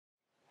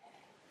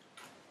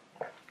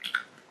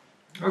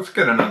Let's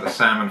get another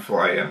salmon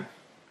fly in.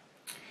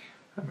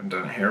 I haven't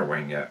done a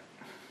hairwing yet.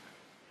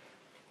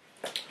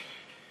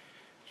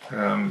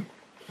 The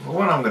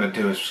one I'm going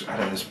to do is out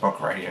of this book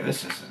right here.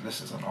 This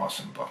is an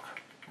awesome book.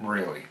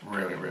 Really,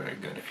 really, really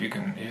good. If you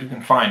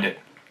can find it,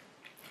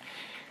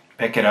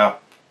 pick it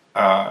up.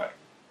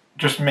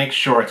 Just make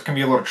sure, it's going to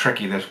be a little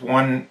tricky. There's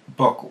one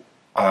book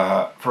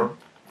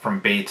from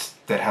Bates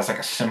that has like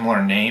a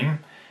similar name,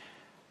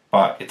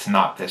 but it's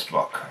not this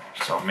book.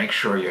 So make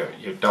sure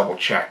you double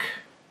check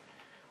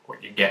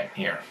what you're getting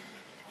here.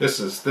 This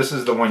is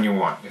the one you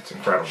want. It's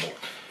incredible.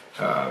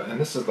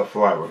 And this is the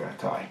fly we're going to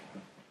tie.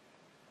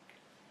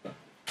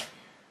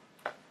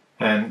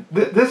 And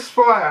this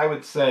fly, I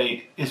would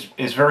say,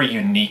 is very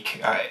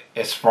unique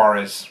as far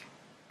as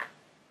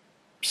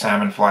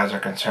salmon flies are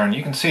concerned.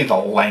 You can see the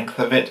length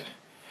of it,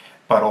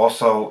 but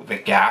also the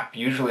gap.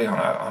 Usually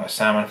on a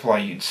salmon fly,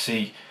 you'd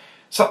see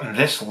something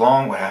this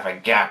long would have a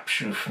gap,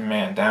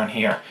 man, down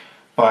here.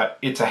 But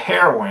it's a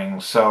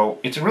hairwing, so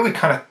it's really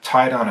kind of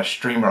tied on a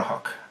streamer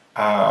hook.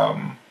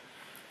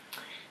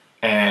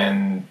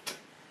 And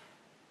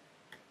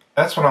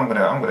that's what I'm gonna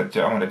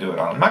do. I'm gonna do it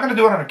on. I'm not gonna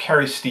do it on a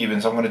Carrie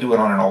Stevens. I'm gonna do it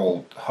on an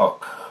old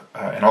hook,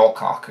 an old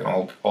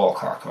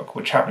allcock hook,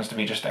 which happens to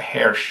be just a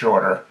hair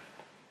shorter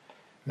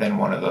than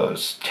one of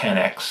those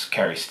 10x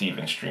Carrie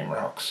Stevens streamer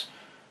hooks,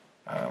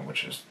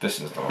 this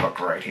is the hook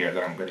right here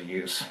that I'm gonna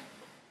use.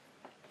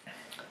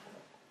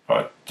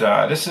 But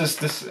this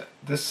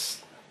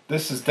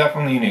is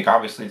definitely unique.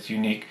 Obviously, it's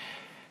unique.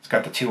 It's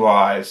got the two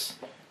eyes.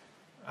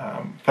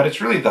 But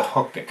it's really the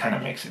hook that kind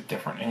of makes it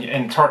different.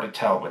 And it's hard to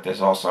tell, but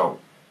there's also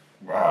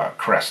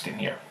crest in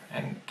here.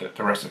 And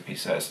the recipe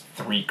says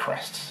 3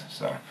 crests.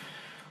 So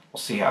we'll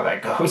see how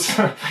that goes.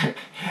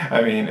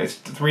 I mean, it's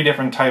 3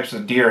 different types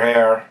of deer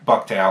hair,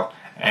 bucktail,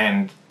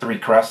 and 3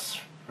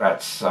 crests.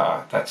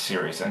 That's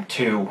serious. And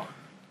 2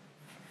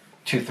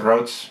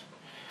 throats.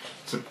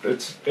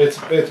 It's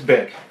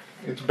big.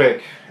 It's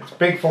big. It's a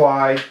big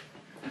fly.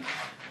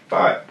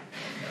 But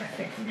I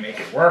think we make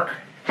it work.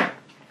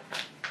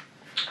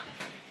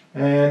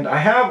 And I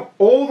have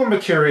all the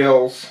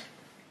materials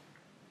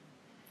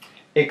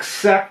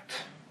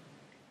except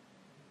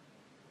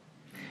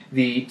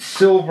the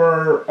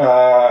silver.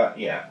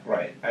 Yeah,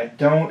 right. I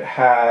don't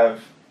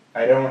have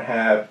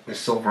the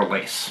silver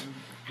lace.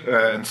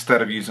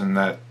 Instead of using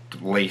that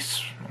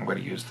lace, I'm going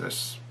to use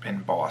this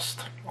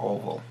embossed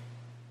oval.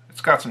 It's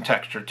got some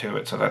texture to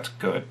it, so that's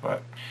good.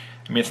 But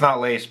I mean, it's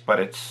not lace, but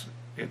it's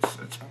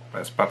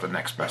about the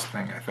next best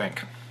thing, I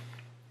think.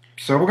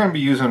 So we're going to be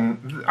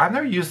using, I've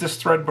never used this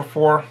thread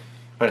before,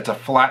 but it's a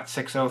flat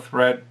 6/0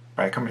 thread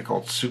by a company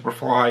called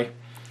Superfly.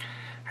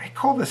 I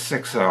call this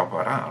 6/0,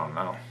 but I don't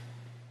know.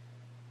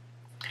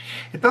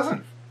 It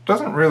doesn't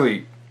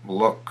really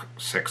look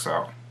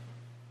 6/0,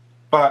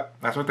 but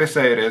that's what they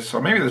say it is. So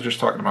maybe they're just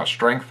talking about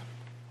strength.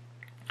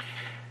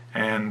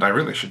 And I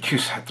really should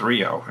use a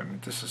 3/0. I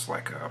mean, this is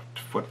like a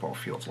football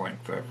field's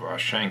length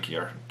of shank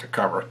here to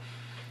cover.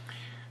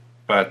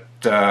 But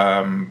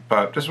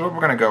this is what we're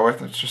going to go with.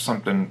 It's just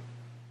something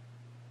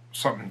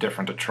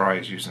different to try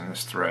is using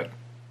this thread.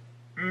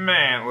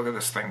 Man, look at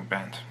this thing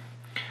bend.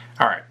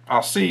 Alright,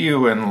 I'll see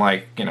you in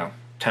like,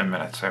 10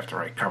 minutes after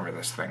I cover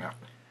this thing up.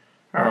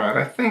 Alright,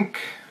 I think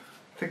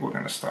we're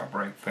going to stop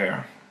right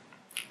there.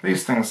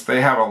 These things,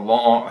 they have a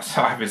long,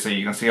 so obviously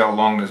you can see how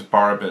long this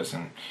barb is,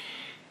 and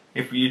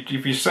if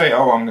you say,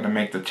 oh, I'm going to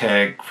make the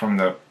tag from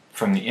the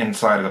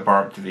inside of the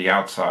barb to the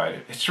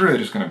outside, it's really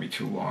just going to be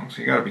too long, so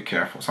you got to be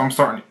careful. So I'm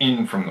starting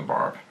in from the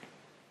barb,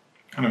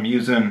 and I'm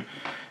using,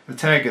 the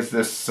tag is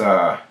this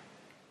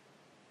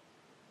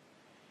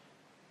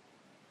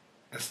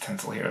this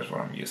tinsel here is what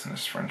I'm using,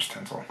 this French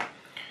tinsel.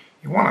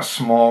 You want a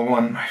small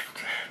one.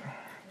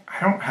 I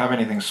don't have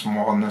anything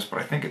small in this, but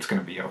I think it's going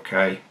to be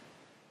okay.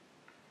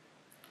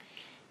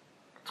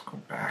 Let's go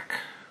back.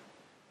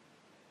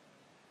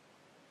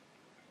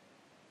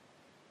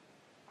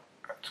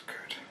 That's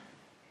good.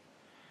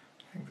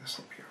 I think this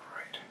will be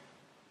alright.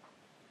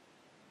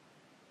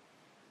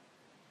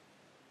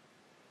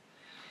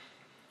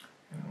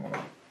 And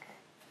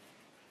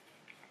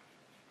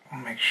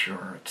we'll make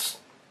sure it's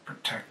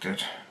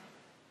protected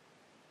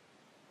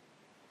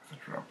with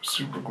a drop of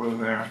super glue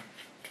there.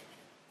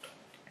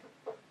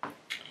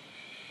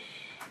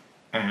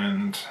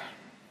 And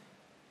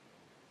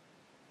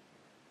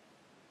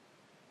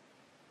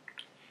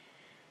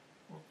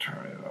we'll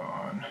turn it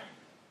on.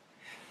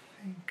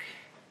 I think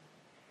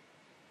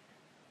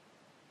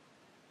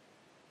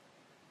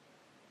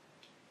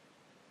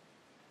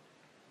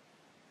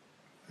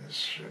this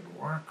should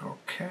work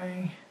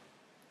okay.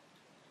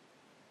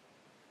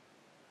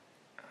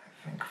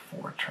 I think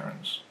 4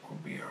 turns will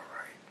be alright.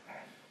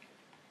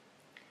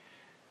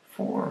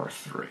 4 or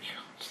 3.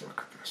 Let's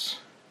look at this.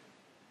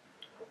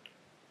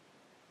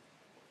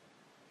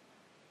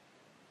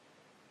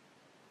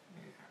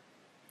 Yeah,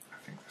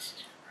 I think this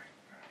is alright.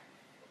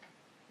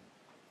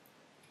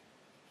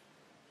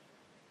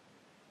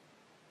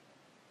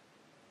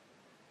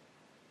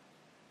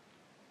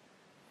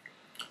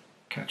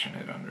 Catching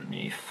it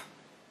underneath.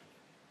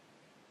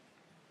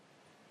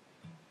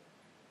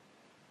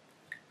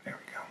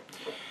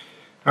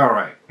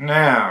 Alright,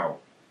 now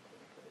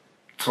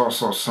it's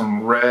also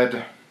some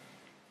red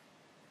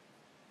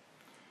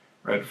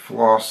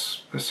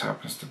floss. This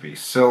happens to be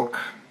silk.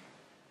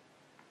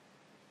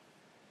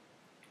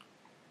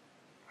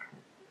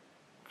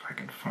 If I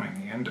can find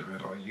the end of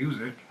it, I'll use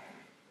it.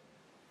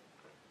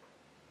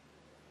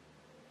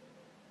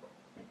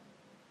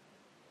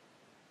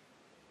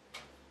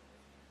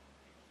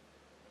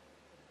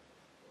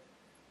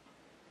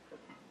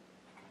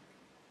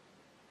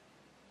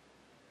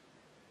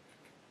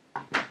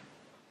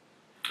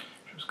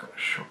 Just gotta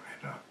shorten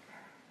it up.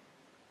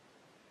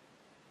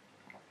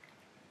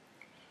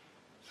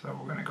 So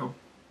we're gonna go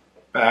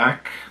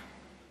back.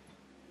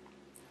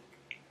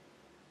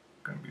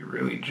 Gonna be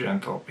really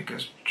gentle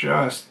because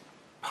just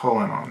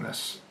pulling on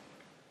this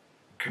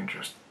can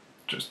just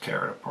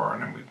tear it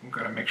apart, and we've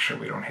got to make sure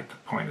we don't hit the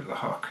point of the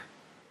hook.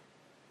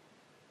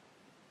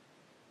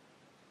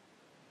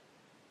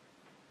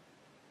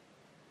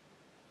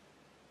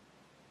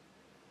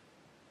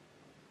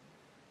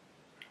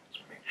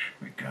 Let's make sure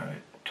we got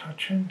it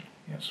touching.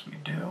 Yes, we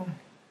do.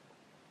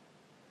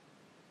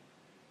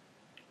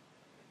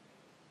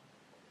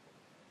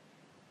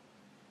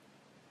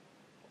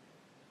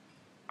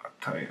 I'll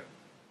tell you,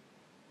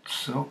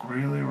 silk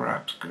really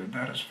wraps good,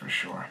 that is for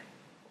sure.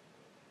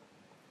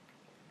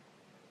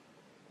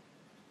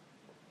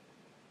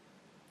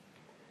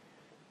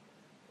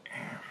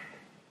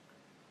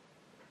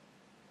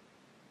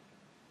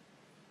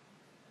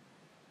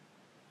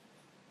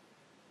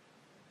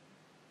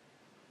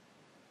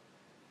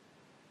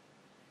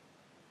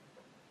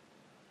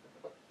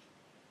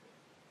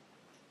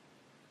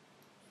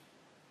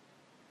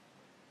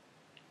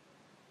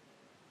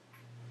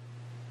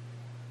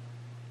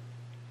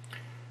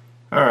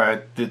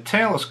 Alright, the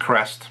tail is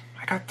crest.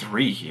 I got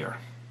 3 here.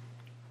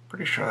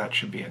 Pretty sure that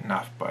should be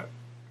enough, but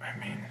I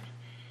mean,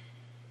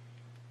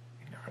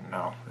 you never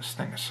know. This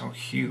thing is so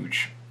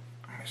huge.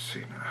 Let me see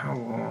now, how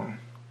long?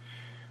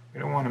 We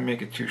don't want to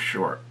make it too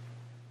short.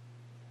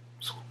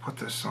 So we'll put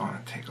this on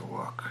and take a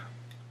look.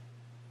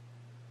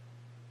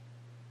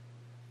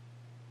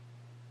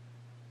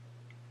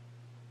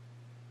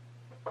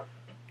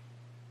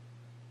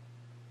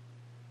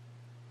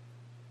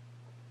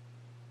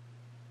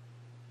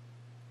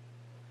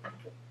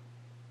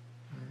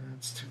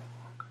 That's too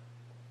long.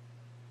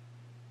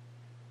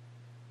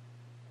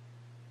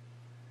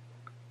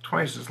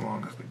 Twice as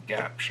long as the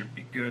gap should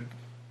be good.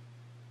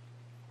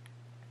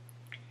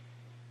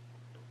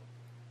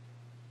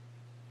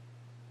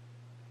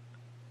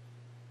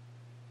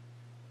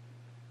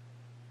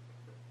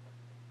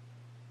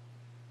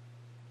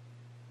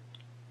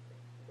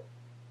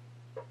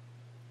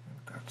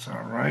 That's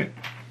all right.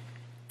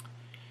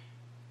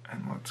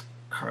 And let's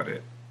cut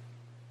it.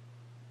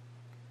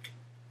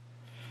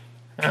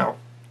 Now,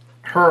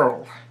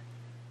 purl.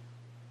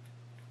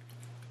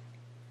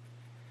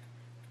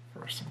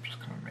 First, I'm just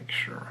going to make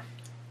sure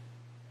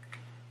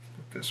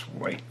that this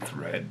white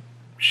thread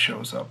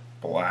shows up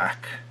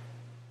black.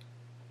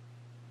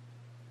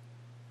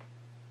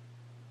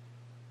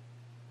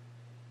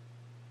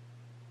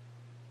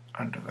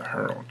 Under the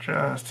hurl,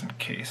 just in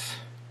case,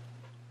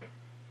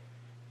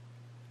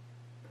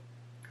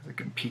 because it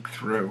can peek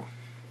through.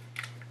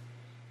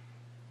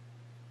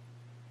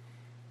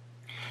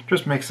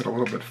 Just makes it a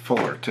little bit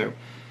fuller too.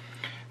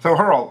 So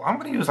hurl, I'm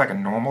going to use like a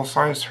normal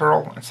size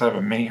hurl instead of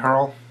a mini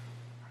hurl.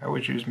 I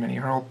always use mini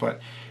hurl, but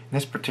in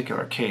this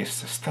particular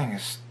case, this thing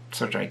is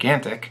so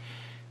gigantic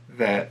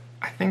that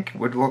I think it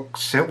would look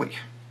silly.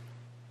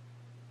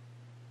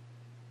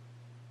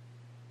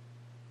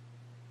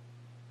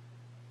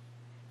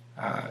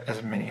 As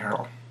a mini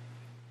hurl.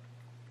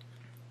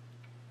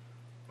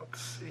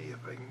 Let's see if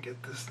I can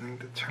get this thing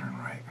to turn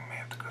right. We may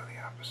have to go the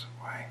opposite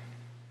way.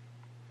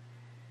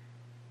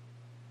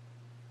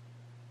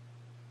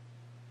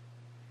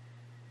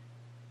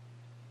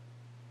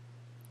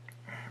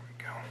 There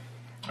we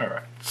go.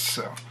 Alright,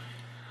 so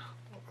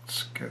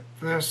let's get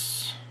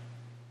this.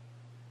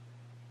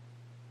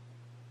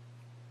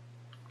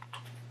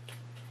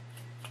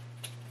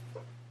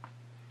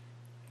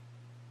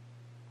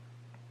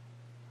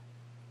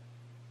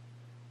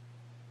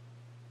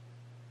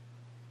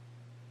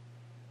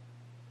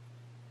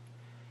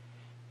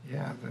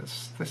 Yeah,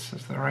 this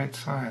is the right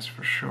size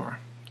for sure.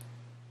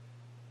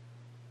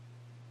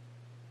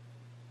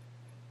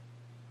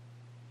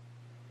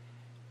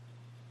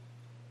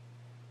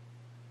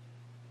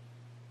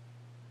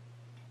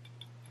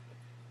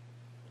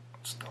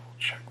 Let's double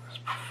check this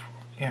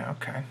before. Yeah,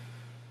 okay.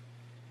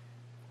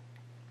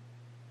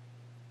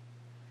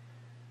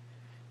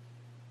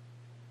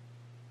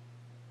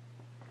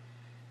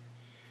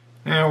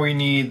 Now we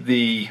need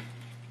the,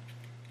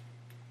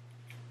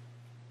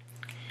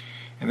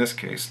 in this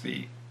case,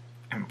 the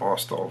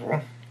embossed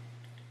oval.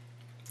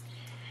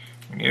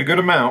 We need a good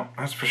amount,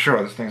 that's for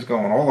sure. This thing's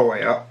going all the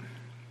way up.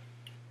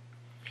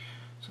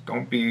 So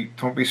don't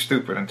be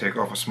stupid and take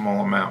off a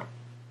small amount.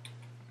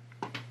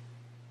 I'm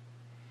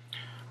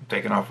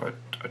taking off a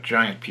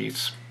giant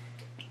piece.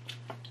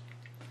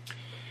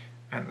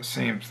 And the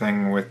same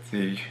thing with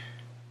the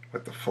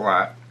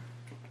flat.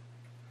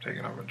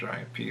 taking off a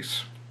giant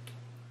piece.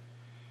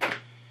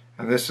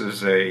 And this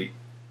is a,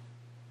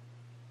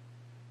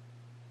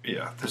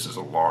 yeah, this is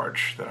a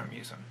large that I'm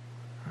using.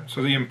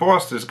 So the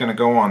embossed is going to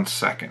go on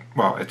second.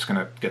 Well, it's going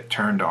to get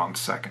turned on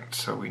second,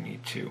 so we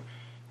need to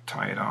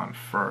tie it on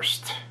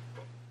first.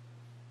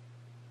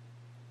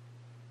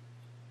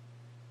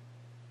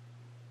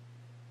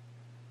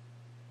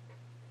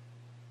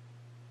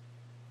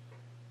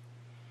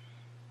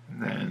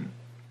 And then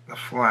the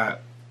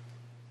flat,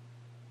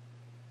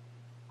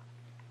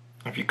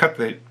 if you cut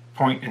the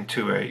point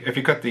into a, if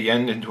you cut the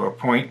end into a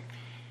point,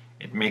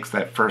 it makes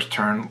that first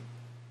turn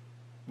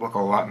look a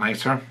lot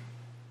nicer.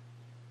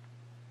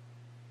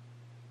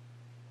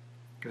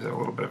 Gives it a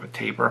little bit of a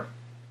taper.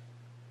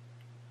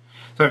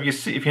 So if you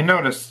see, if you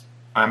notice,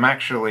 I'm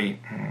actually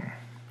I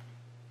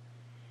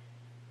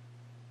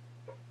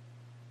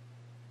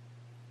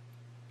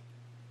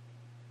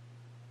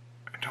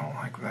don't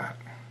like that.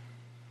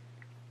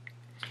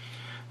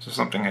 So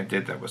something I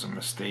did that was a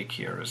mistake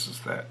here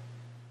is that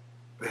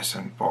this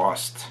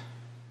embossed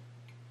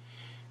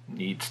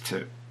needs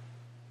to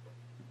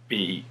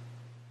be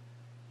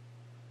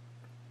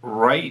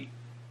right.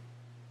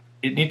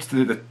 It needs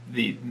to,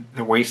 the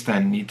waist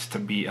end needs to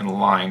be in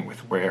line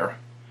with where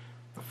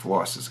the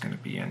floss is going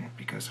to be in,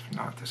 because if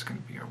not, there's going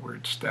to be a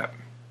weird step.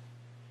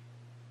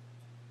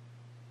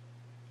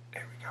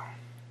 There we go.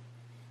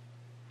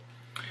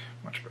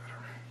 Much better.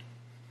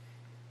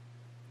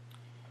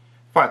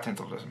 Flat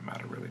tinsel doesn't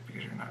matter really,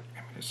 because you're not,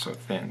 I mean, it's so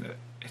thin that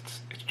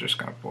it's just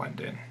going to blend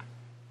in.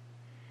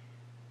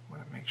 I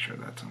want to make sure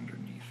that's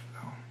underneath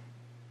though.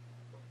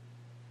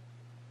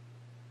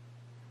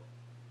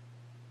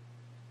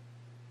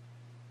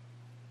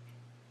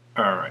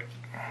 All right.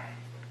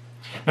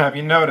 Now, if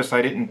you notice,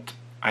 I didn't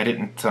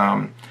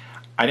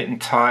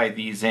tie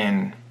these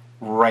in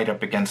right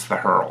up against the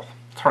herl.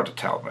 It's hard to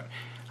tell, but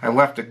I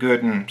left a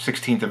good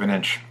 1/16 of an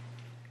inch,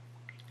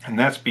 and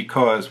that's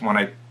because when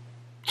I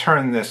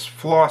turn this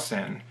floss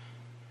in,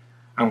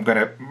 I'm going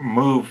to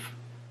move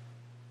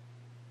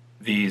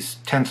these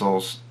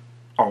tinsels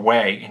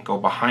away and go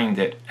behind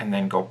it, and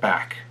then go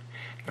back.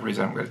 The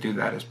reason I'm going to do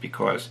that is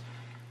because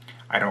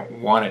I don't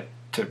want it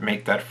to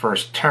make that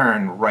first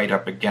turn right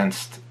up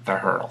against the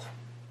herl.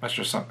 That's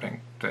just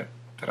something that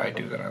I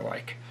do that I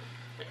like.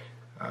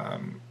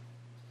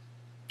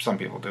 Some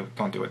people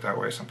don't do it that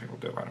way, some people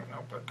do, I don't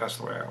know, but that's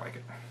the way I like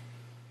it.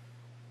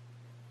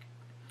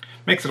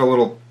 Makes it a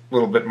little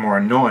bit more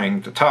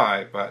annoying to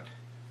tie, but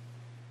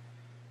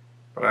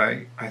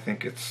I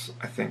think it's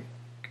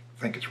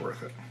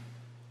worth it.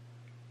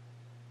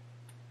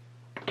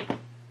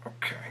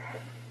 Okay.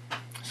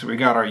 So we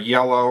got our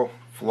yellow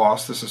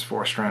floss. This is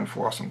 4-strand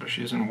floss. I'm just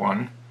using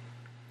one.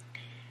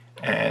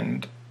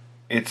 And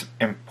it's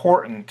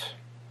important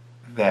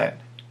that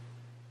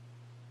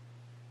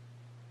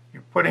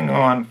you're putting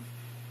on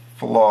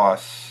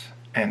floss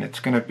and it's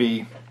going to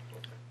be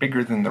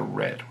bigger than the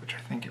red, which I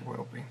think it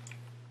will be.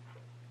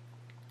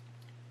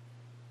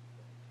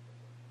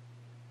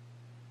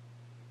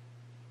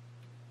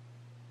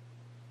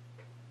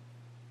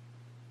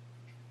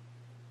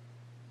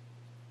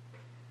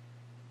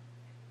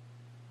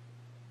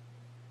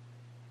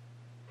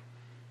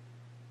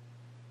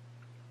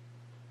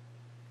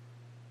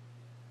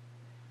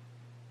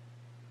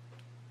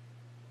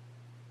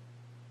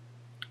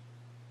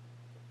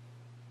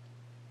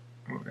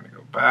 We're going to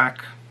go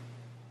back,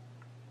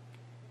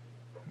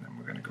 and then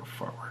we're going to go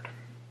forward.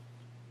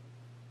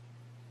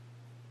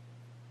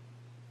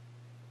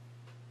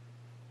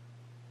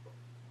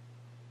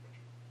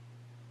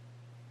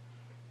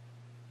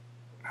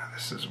 Now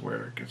this is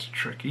where it gets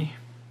tricky,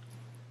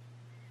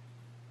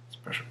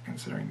 especially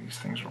considering these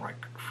things are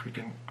like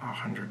freaking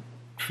 100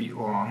 feet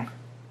long.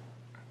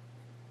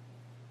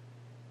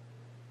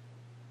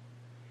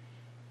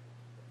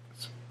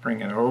 Let's bring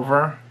it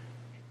over.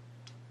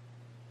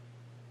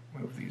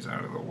 Move these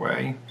out of the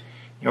way.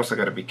 You also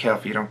got to be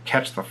careful you don't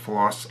catch the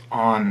floss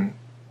on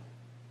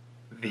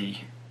the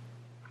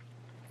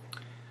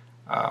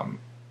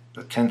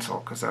tinsel,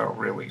 because that'll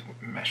really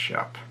mess you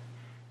up.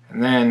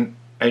 And then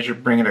as you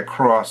bring it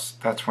across,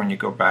 that's when you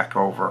go back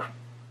over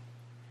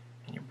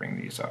and you bring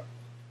these up.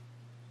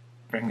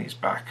 Bring these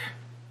back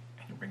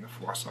and you bring the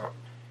floss up.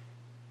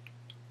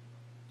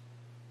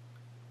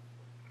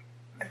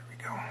 There we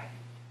go.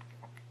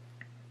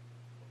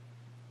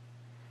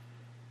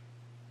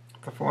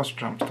 If the floss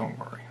jumps, don't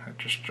worry. It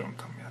just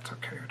jumped on me. That's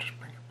okay. I'll just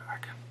bring it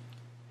back.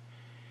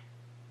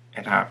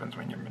 It happens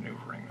when you're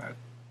maneuvering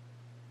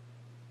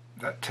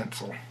that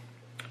tinsel.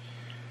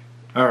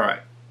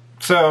 Alright.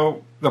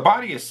 So the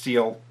body is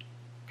sealed.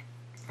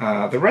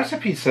 The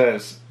recipe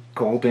says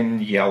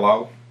golden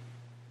yellow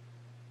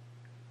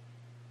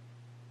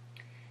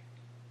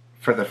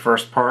for the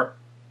first part,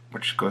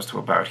 which goes to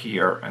about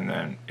here, and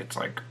then it's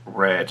like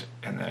red,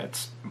 and then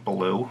it's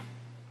blue.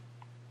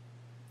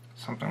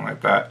 Something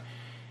like that.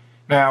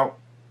 Now,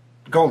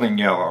 golden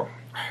yellow.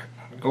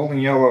 Golden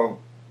yellow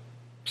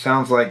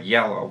sounds like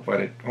yellow, but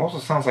it also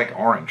sounds like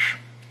orange.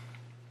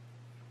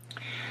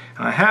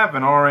 And I have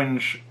an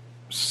orange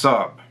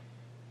sub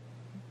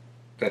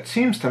that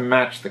seems to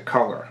match the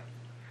color.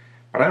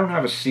 But I don't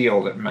have a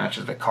seal that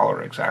matches the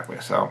color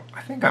exactly, so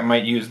I think I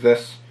might use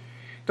this.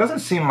 It doesn't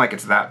seem like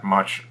it's that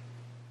much.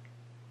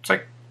 It's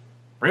like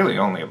really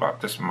only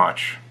about this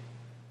much.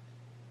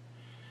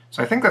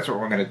 So I think that's what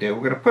we're going to do.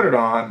 We're going to put it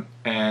on,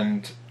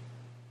 and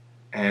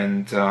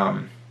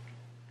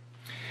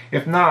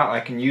if not,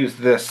 I can use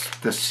this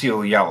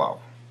seal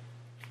yellow,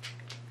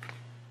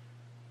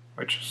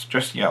 which is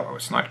just yellow.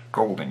 It's not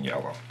golden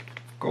yellow.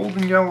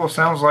 Golden yellow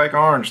sounds like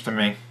orange to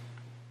me.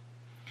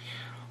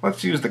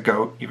 Let's use the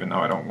goat, even though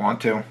I don't want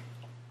to.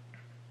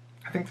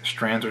 I think the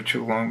strands are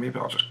too long. Maybe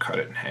I'll just cut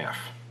it in half.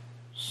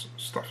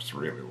 Stuff's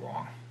really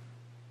long.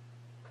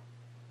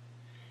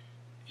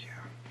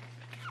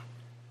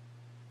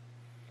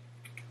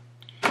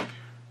 Yeah.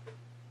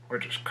 Or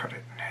just cut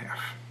it in half.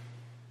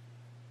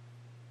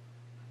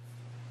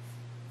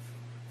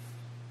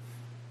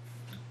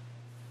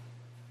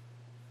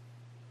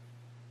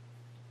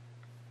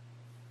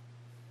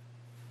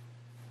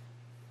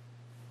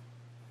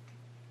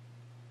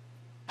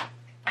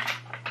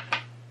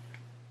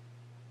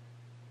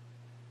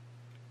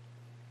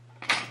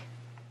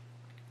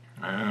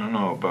 I don't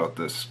know about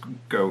this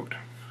goat.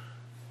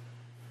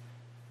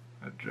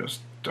 I just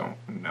don't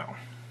know.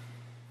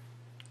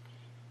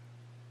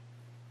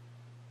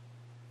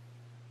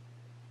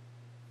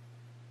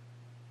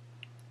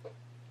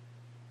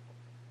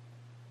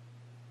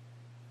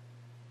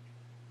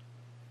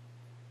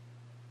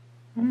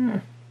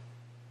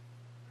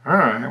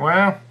 Alright,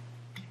 well,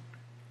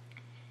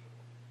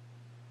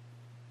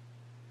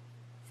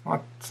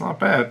 it's not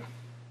bad.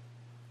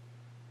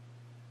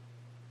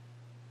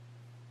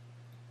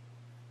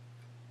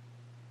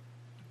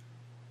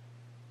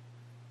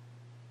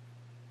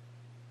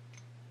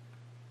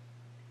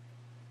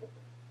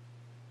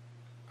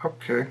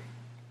 Okay.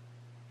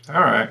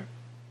 Alright.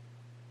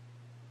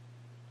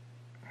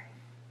 I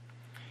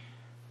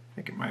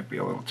think it might be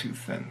a little too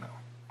thin though.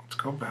 Let's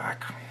go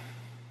back.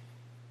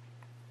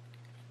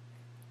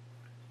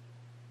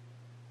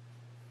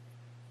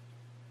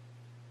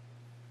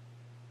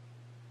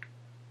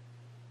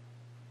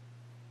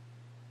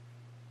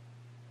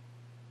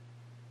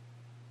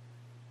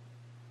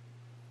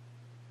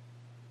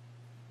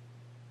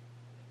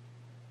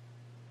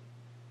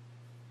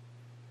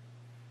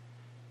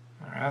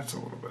 That's a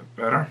little bit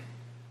better.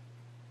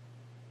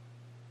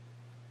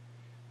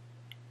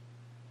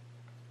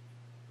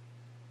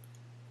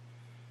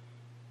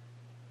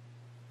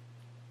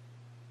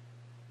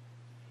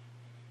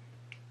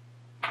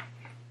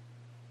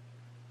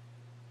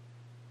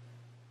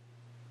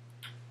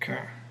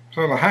 Okay,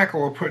 so the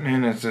hackle we're putting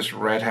in is this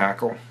red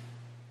hackle.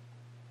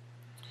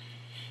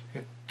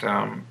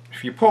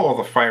 If you pull all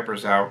the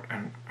fibers out,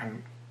 and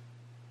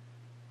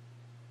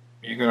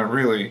you're going to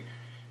really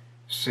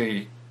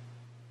see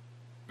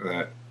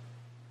that,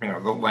 you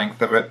know, the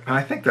length of it, and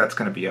I think that's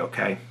going to be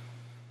okay.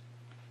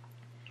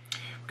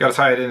 We've got to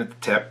tie it in at the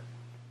tip.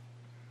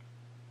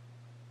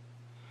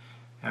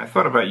 And I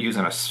thought about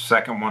using a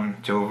second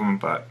one, two of them,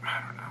 but I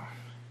don't know.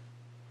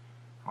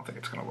 I don't think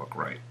it's going to look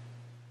right,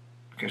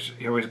 because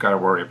you always got to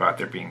worry about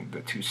there being the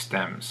two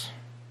stems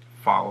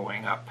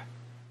following up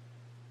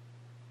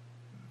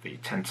the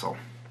tinsel.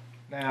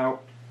 Now,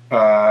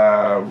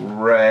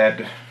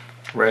 red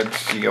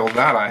seal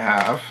that I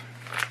have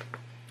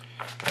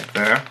right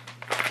there.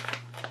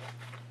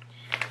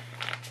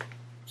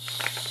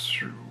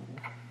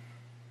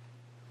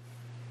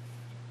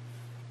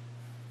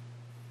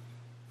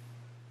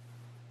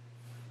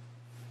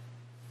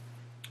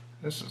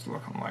 This is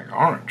looking like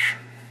orange.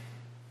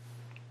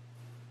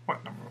 What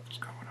in the world is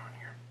going on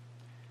here?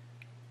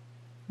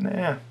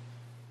 Nah.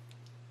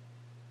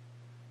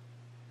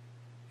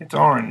 It's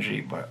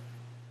orangey, but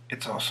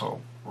it's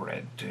also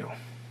red too.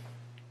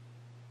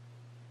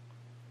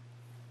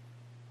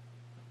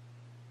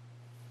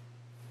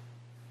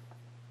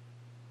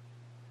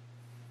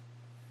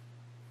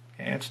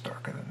 Yeah, it's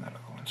darker than that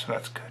other one, so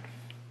that's good.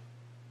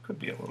 Could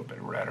be a little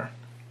bit redder.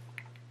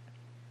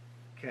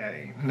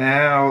 Okay,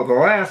 now the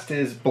last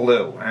is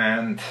blue,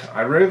 and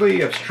I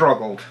really have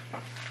struggled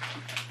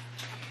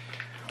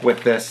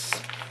with this.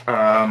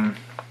 I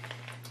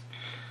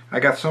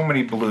got so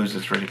many blues,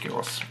 it's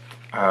ridiculous.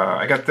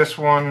 I got this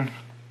one,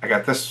 I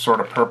got this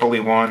sort of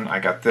purpley one, I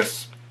got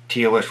this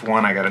tealish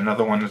one, I got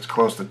another one that's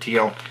close to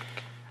teal.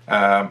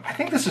 I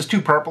think this is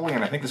too purpley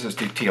and I think this is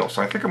too teal,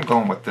 so I think I'm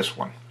going with this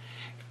one.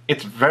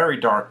 It's very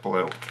dark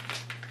blue.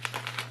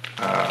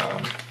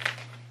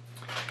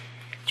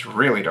 It's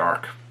really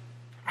dark.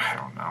 I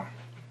don't know.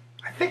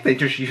 I think they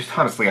just used,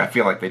 honestly, I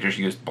feel like they just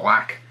used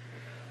black.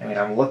 I mean,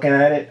 I'm looking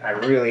at it, I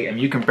mean,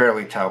 you can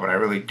barely tell, but I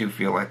really do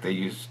feel like they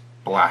used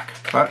black.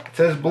 But it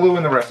says blue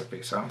in the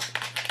recipe, so.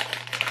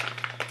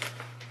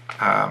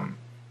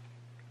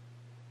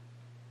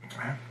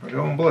 We're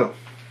going blue.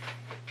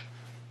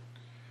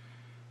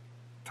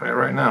 Tell you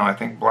right now, I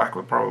think black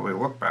would probably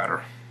look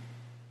better.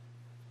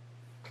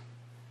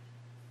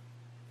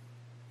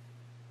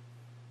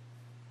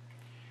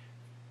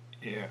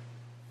 Yeah.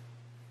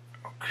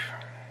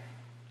 Okay.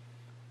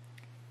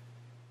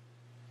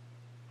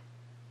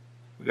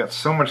 We got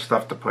so much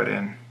stuff to put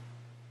in,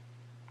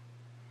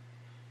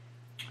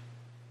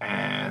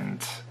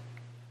 and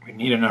we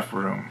need enough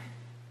room.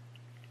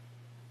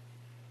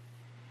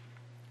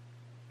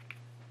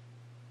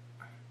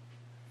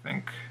 I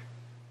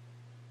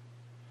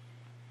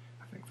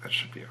think that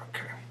should be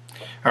okay.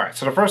 All right,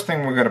 so the first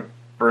thing we're going to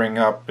bring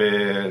up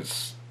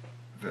is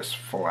this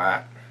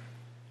flat.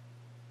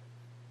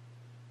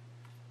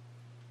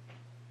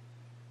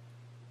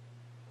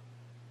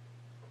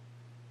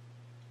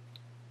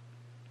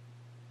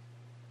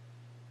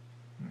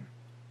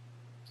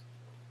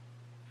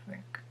 I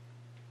think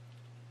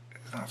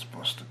it's not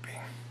supposed to be.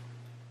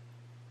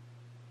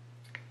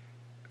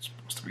 It's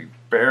supposed to be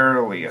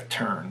barely a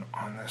turn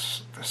on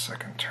this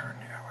second turn,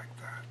 yeah, like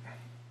that.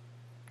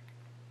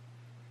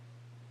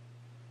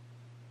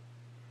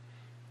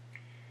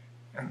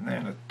 And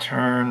then a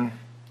turn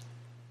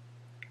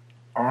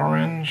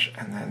orange,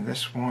 and then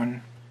this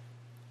one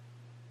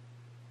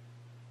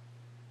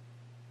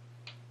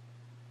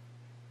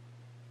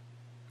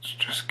it's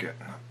just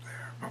getting up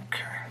there.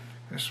 Okay,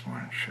 this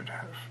one should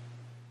have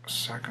a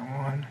second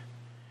one.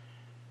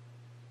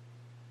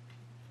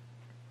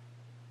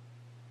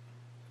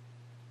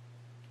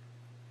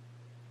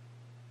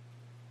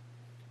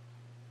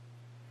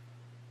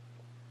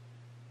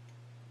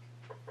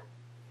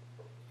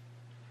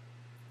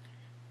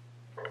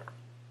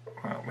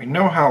 Well, we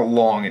know how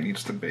long it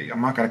needs to be.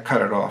 I'm not going to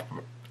cut it off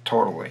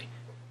totally.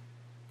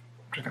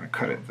 I'm just going to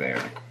cut it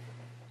there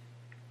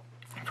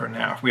for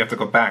now. If we have to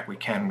go back, we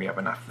can. We have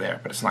enough there,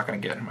 but it's not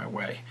going to get in my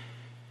way.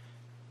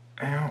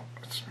 Now,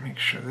 let's make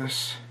sure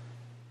this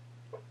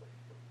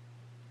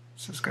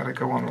has got to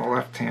go on the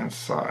left-hand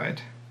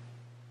side.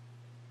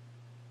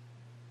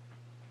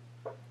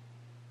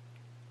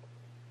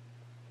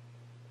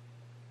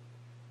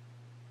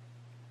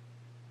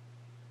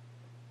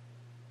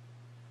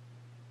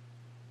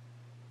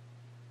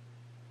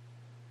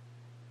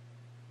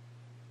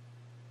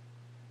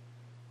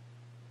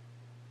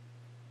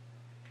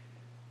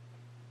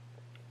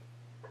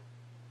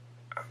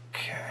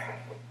 Okay.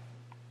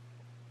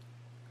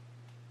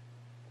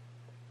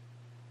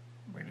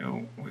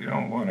 We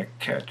don't want to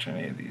catch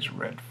any of these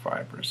red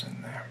fibers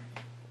in there.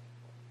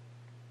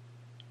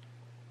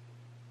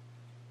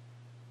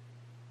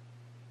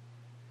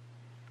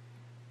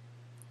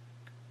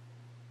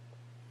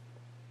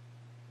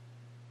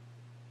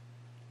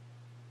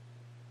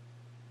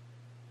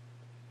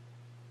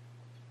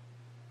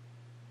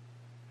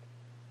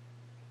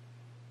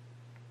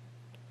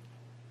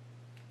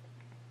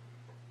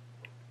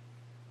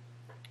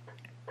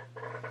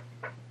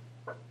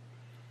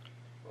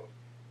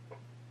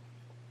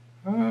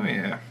 Oh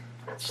yeah,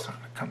 it's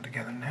starting to come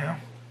together now.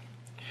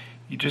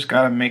 You just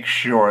got to make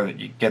sure that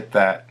you get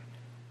that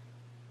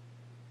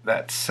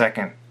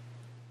second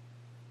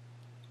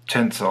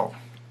tinsel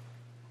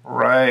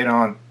right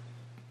on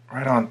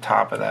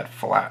top of that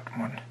flat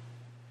one.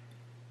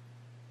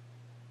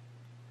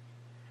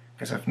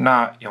 Because if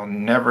not, you'll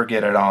never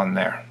get it on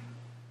there.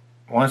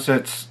 Once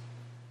it's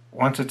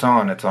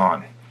on, it's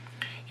on.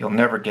 You'll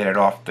never get it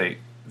off the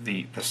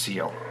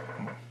seal.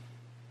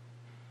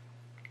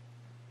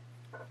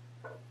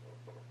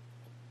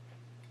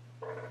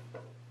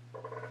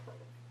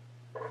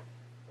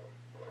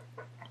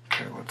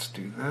 Okay, let's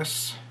do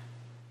this.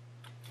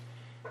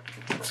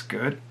 That's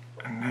good.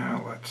 And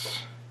now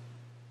let's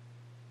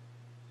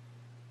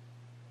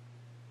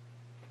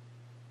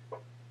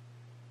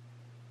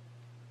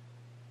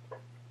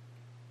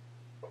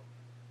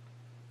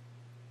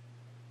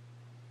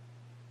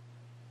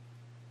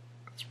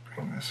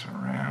bring this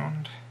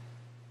around.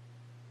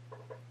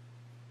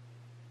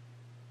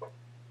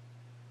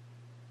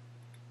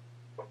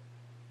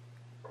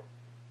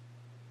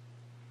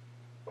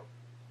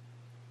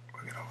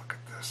 We're gonna look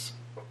at this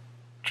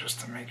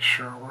just to make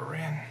sure we're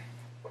in.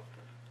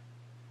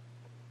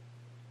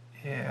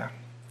 Yeah.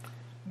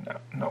 No,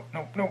 no,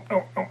 no, no,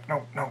 no, no,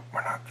 no, no,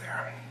 we're not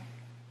there.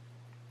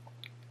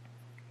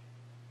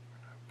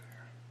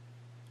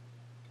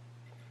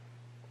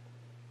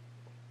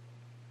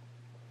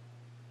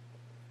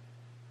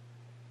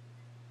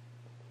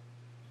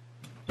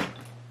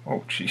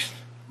 Oh, jeez.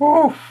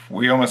 Oof,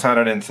 we almost had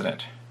an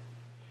incident.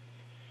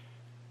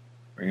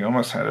 We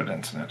almost had an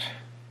incident.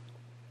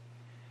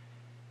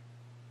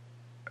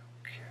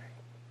 Okay.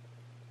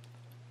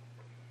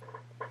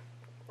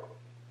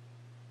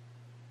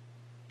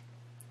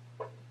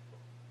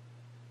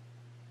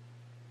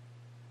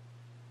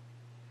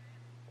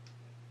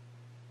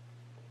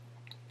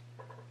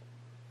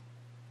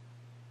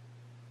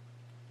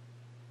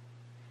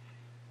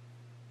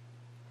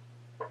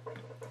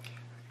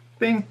 I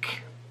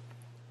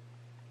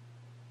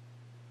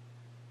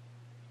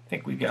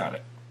think we got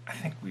it. I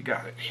think we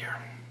got it here.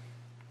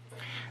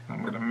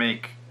 I'm going to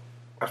make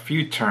a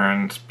few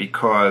turns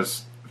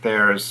because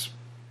there's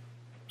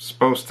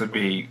supposed to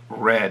be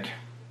red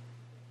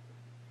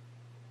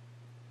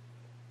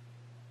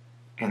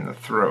in the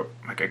throat,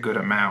 like a good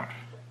amount.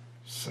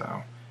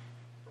 So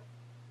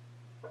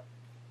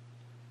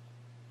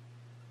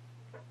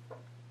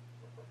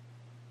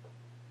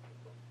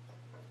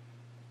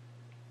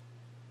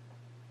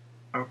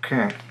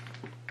Okay.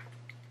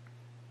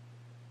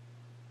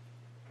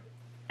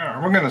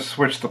 Alright, we're going to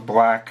switch the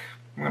black.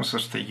 I'm going to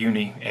switch the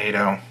Uni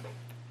 80.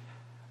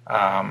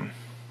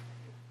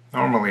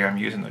 Normally I'm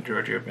using the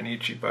Giorgio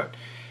Benici, but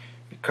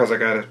because I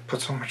got to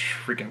put so much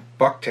freaking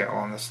bucktail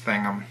on this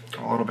thing, I'm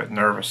a little bit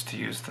nervous to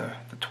use the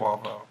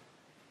 12-0.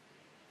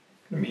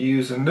 I'm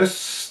using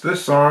this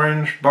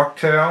orange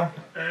bucktail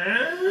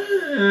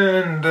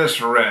and this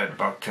red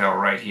bucktail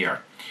right here.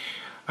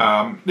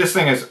 This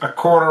thing is a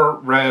quarter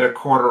red, a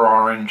quarter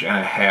orange, and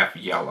a half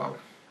yellow.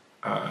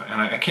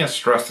 And I can't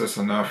stress this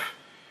enough.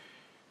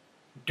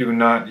 Do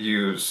not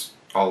use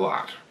a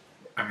lot.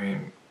 I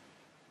mean,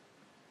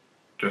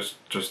 just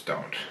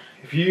don't.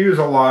 If you use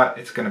a lot,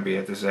 it's going to be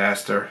a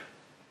disaster.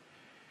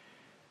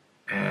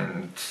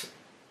 And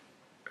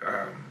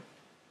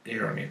you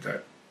don't need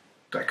that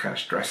kind of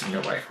stress in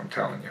your life, I'm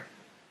telling you.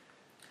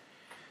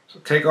 So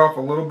take off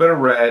a little bit of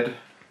red.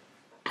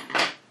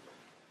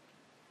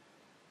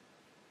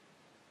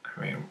 I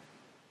mean,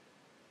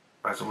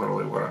 that's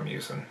literally what I'm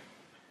using.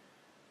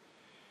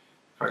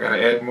 If I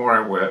gotta add more,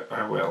 I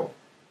will.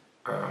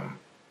 I'm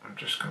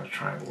just gonna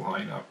try and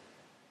line up.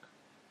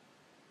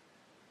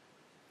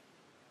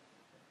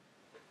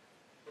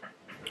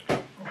 Okay.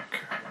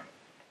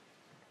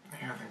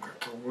 Yeah, I think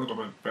that's a little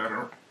bit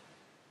better.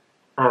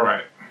 All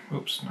right.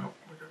 Oops, no,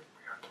 we got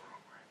the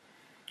wrong way.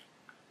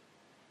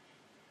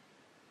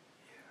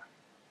 Yeah.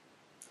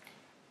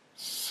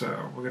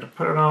 So we're gonna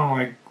put it on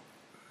like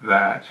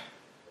that.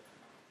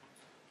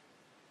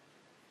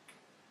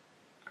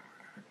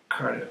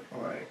 Cut it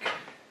like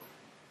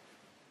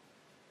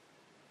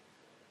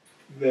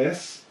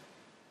this.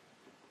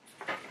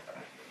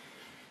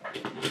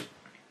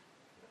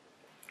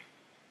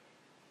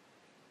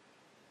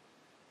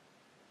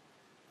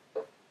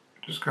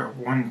 Just got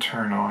one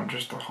turn on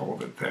just to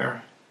hold it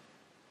there.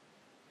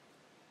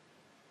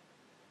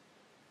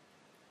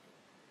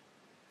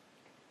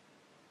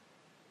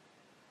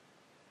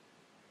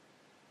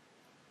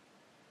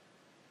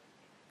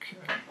 Okay.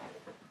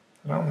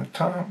 And on the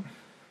top.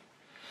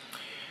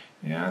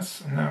 Yes,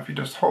 and now if you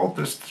just hold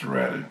this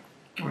thread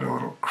with a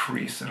little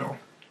crease, it'll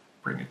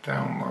bring it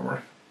down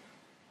lower.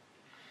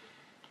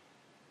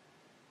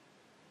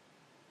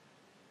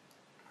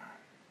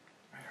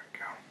 There we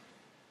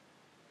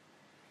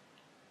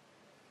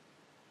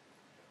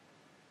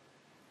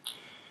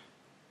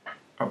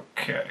go.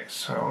 Okay,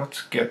 so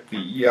let's get the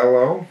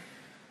yellow.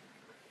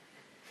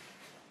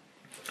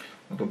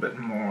 A little bit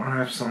more. I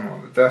have some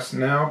on the desk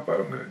now,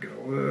 but I'm going to get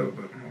a little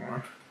bit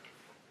more.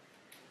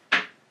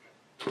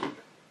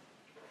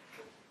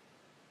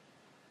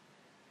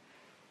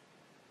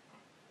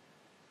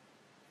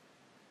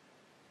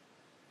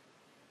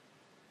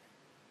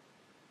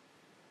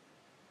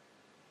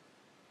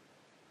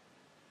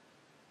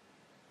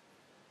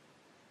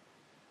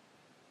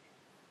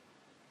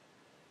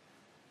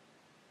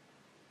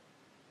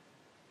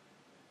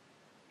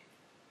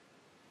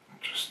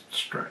 Just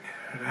straighten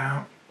it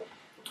out.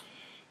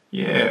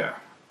 Yeah,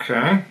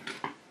 okay.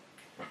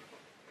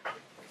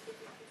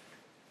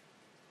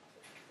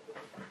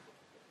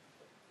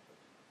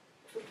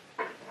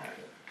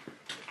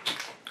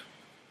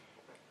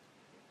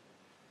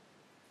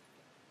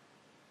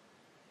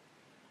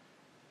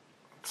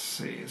 Let's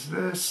see, is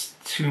this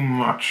too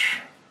much?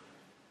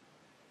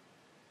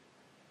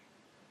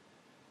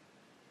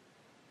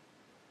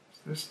 Is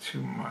this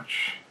too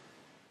much?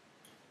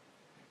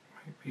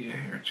 Might be a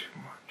hair too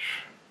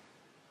much.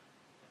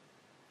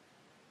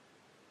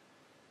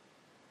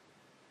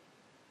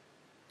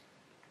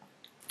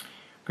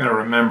 Gotta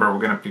remember,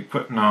 we're gonna be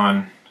putting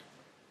on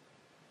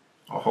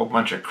a whole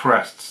bunch of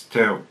crests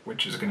too,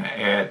 which is gonna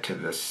add to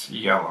this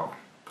yellow,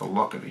 the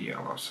look of the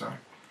yellow. So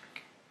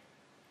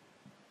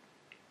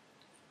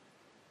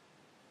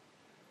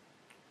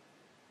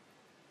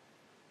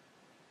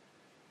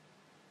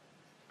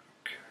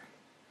okay,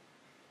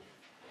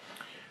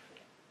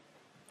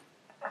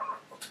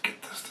 let's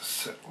get this to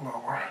sit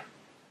lower.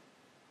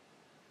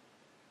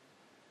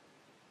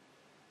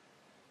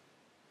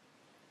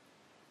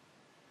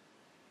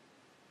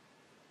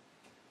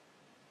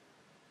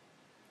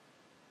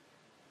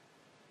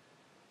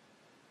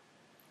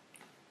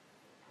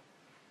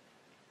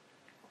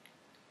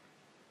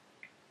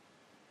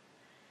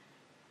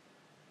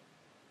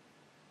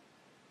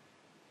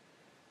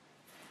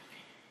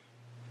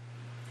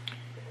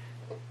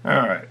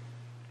 Alright,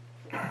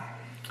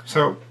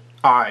 so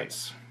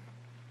eyes.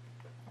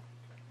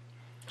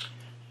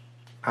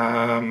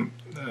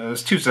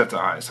 There's two sets of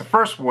eyes. The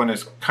first one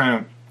is kind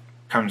of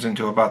comes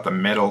into about the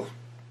middle,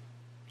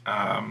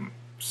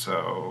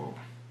 so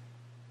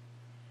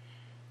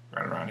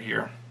right around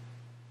here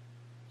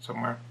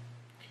somewhere.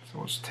 So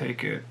let's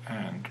take it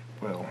and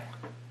we'll,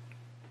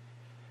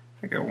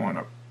 I think I want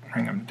to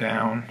bring them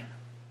down.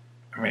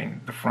 I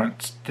mean, the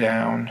front's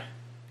down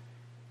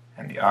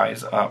and the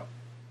eyes up.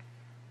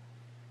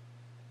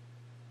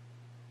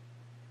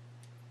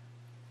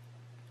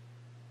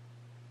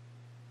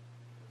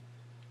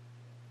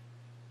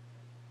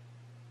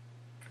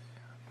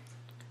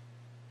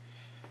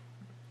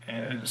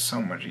 And it is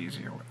so much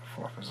easier when the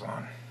fluff is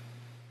on.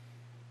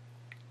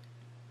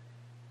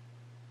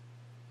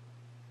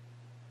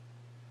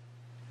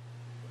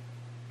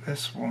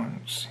 this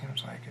one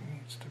seems like it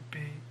needs to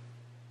be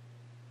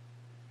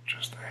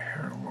just a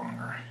hair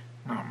longer,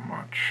 not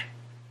much.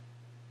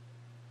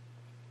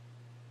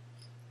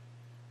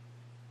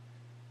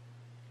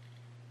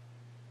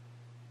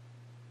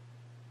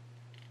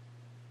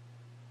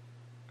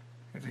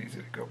 It's easy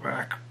to go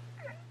back.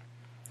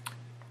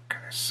 Okay,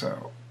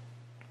 so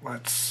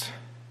let's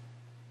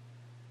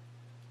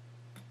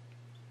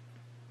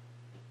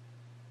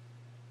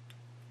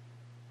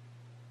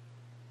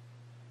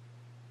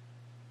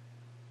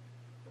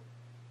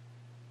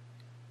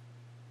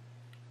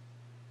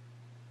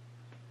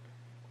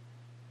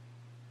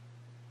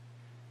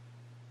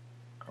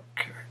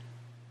okay.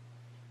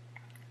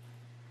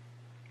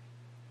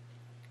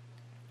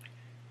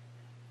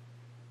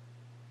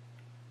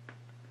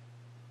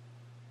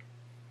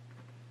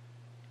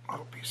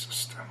 Little piece of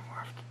stem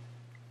left.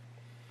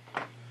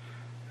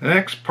 The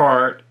next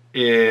part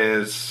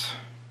is,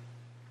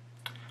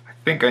 I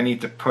think I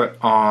need to put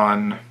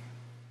on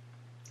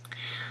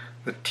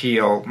the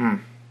teal. I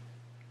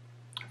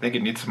think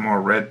it needs some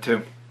more red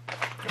too.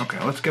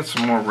 Okay, let's get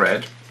some more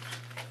red.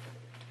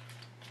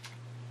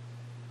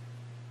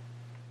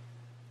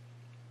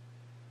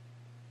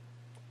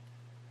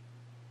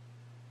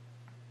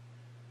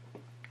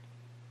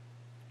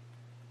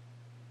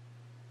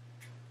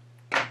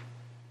 I'm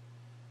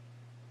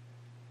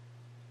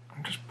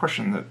just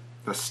pushing the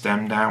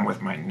stem down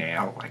with my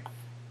nail, like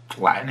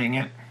flattening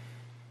it.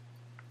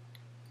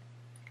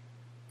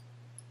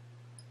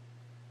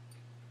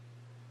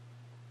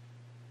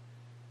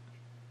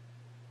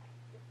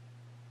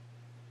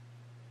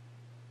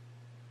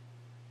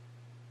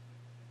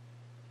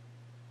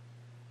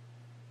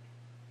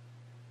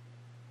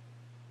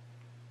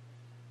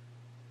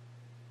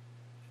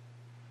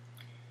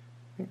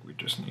 I think we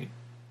just need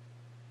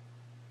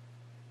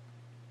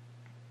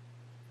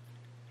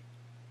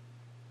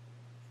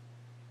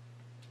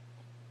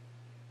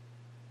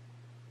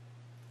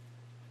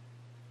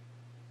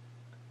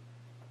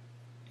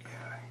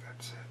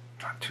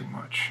not too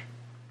much.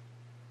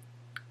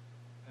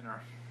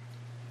 Thinner.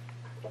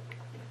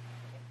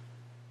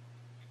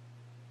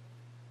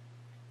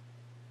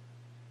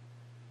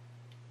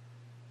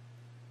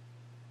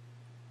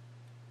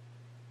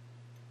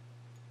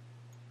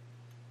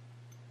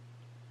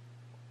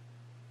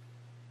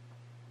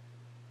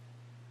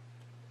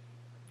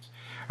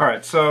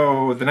 Alright,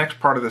 so the next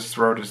part of this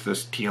throat is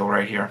this teal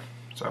right here.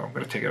 So I'm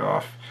going to take it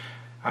off.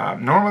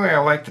 Normally I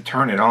like to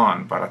turn it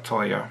on, but I'll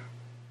tell you,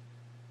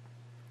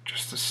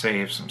 just to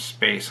save some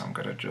space, I'm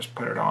going to just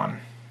put it on.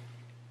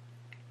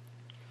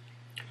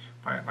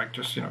 By like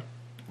just, you know,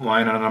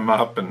 lining them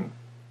up and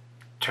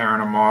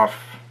tearing them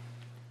off.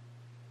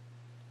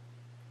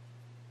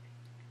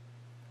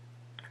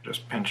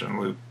 Just pinch and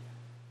loop.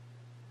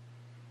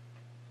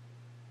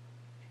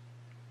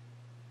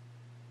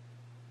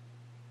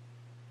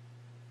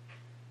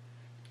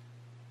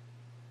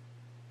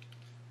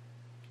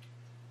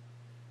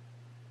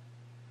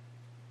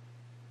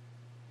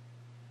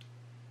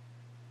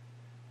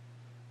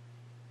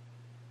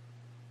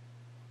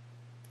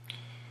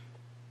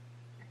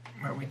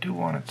 But we do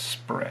want it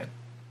spread.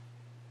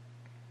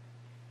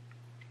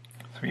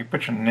 So you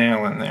put your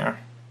nail in there,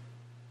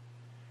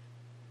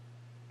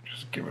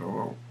 just give it a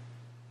little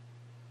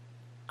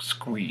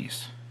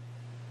squeeze.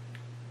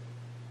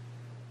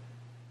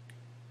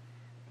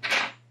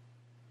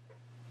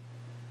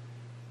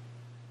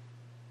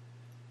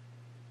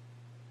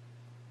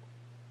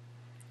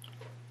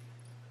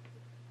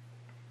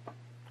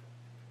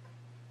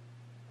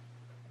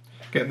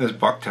 Getting this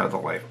bucktail to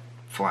lay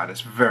flat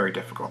is very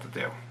difficult to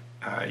do.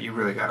 You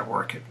really got to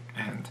work it,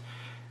 and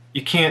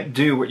you can't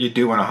do what you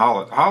do in a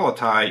hollow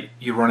tie.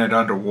 You run it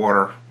under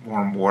water,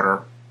 warm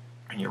water,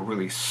 and you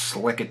really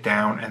slick it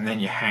down, and then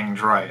you hang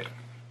dry it.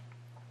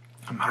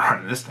 I'm not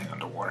running this thing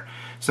underwater,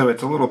 so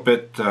it's a little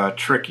bit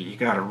tricky. You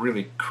got to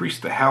really crease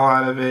the hell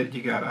out of it.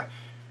 You got to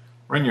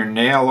run your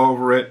nail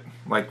over it.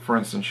 Like for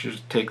instance, you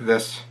just take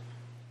this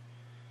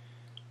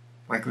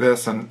like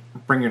this and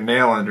bring your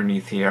nail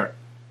underneath here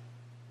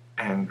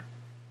and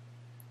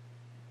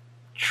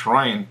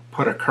try and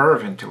put a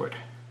curve into it.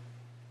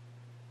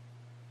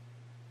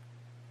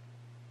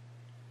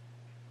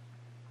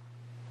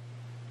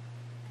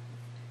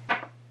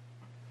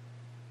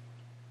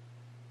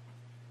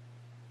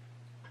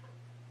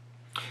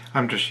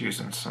 I'm just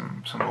using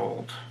some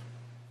old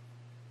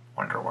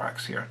Wonder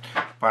Wax here,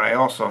 but I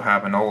also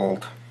have an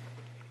old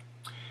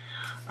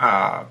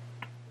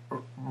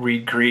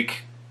Reed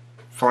Creek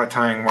fly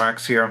tying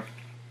wax here.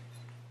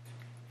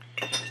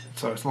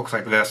 So it looks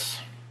like this.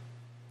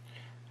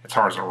 It's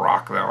hard as a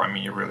rock though. I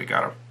mean, you really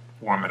gotta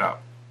warm it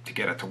up to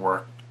get it to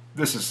work.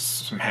 This is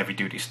some heavy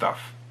duty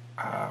stuff,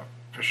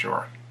 for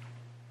sure.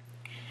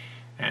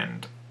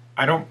 And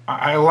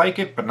I like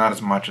it, but not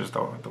as much as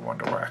the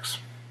Wonder Wax.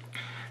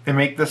 They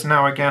make this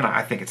now again.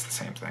 I think it's the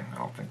same thing. I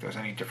don't think there's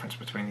any difference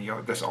between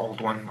this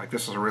old one. Like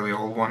this is a really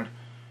old one.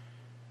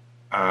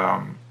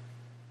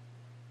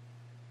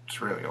 It's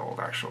really old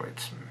actually.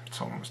 It's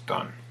almost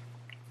done.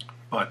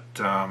 But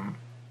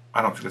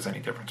I don't think there's any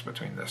difference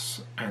between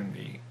this and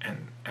the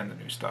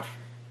new stuff.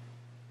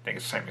 I think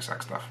it's the same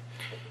exact stuff.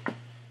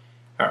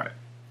 All right.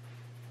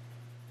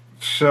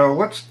 So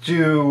let's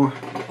do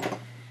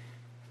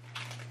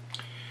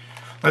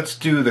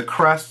the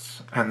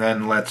crests, and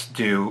then let's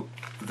do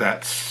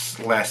that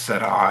last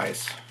set of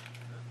eyes.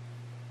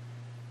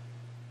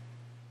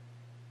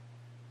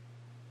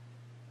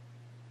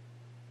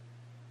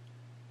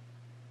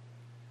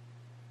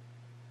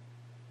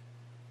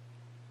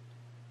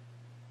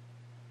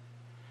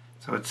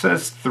 So it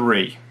says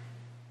 3.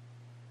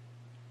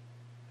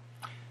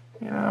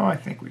 You know, I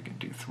think we can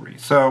do 3.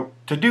 So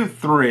to do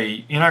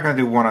 3, you're not going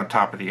to do one on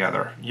top of the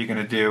other. You're going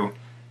to do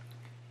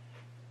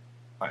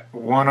like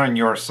one on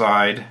your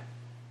side,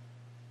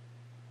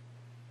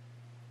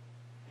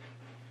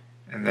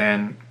 and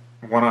then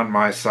one on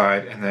my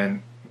side, and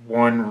then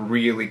one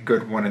really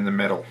good one in the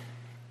middle.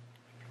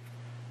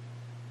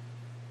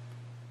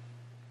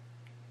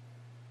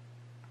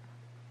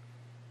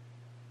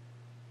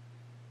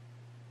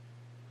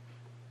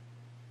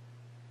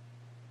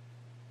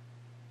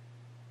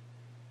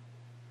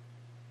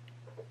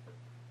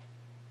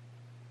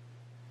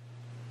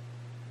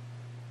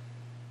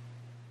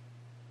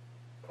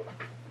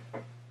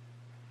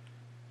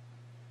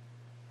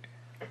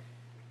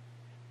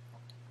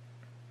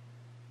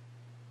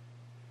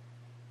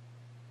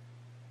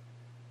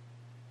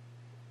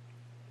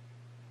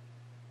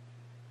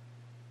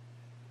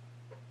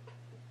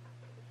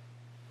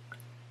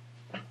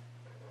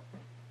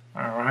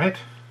 Alright.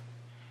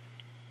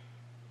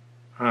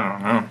 I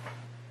don't know.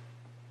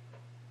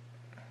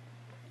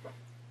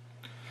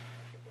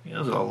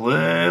 It's a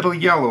little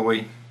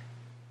yellowy.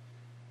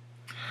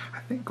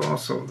 I think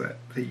also that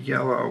the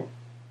yellow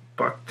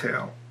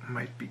bucktail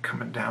might be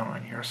coming down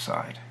on your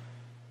side.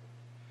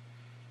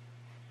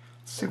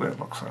 Let's see what it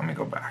looks like. Let me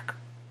go back.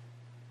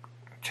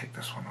 Take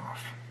this one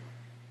off.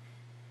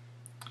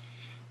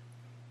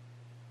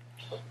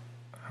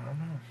 I don't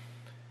know.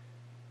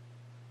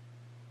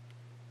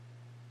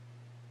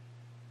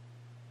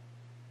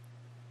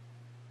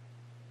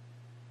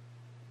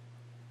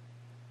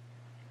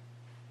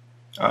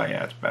 Oh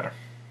yeah, it's better.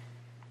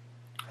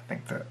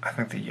 I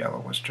think the yellow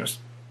was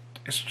just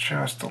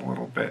a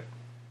little bit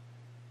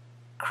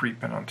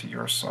creeping onto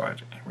your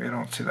side. We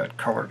don't see that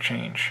color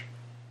change.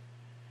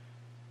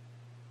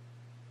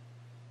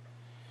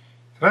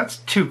 So that's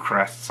 2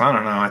 crests. I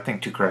don't know. I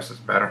think 2 crests is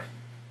better.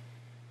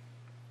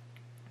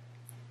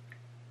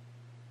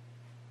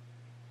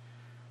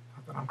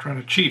 Not that I'm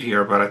trying to cheat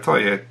here, but I tell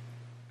you,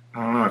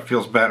 I don't know. It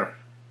feels better.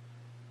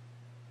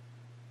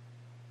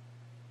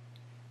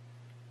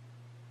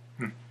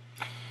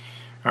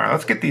 Alright,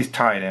 let's get these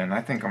tied in. I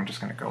think I'm just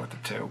going to go with the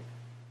 2.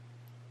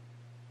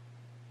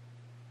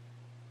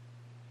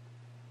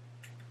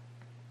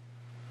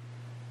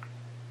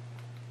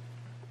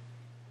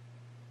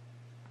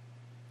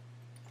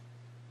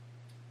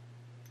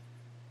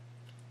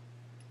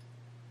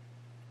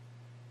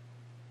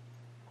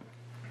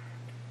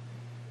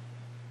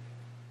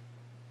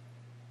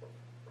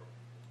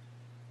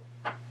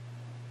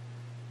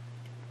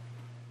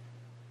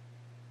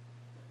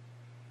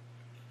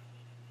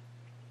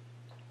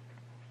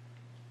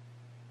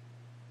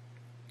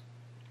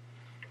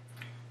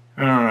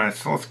 Alright,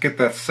 so let's get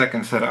that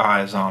second set of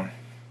eyes on.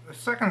 The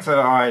second set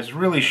of eyes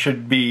really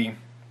should be...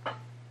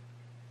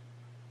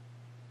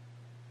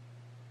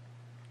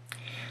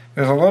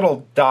 There's a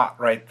little dot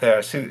right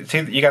there. See,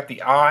 you got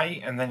the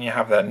eye, and then you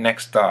have that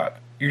next dot.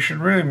 You should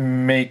really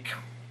make...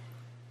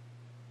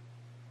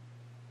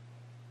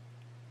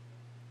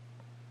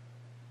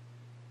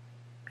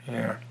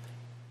 Yeah.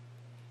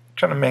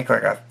 Trying to make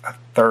like a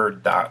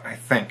third dot, I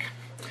think.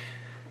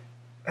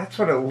 That's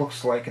what it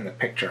looks like in the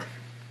picture.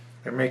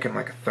 They're making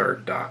like a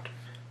third dot.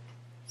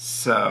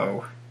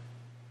 So,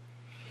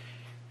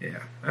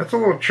 yeah, that's a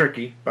little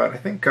tricky, but I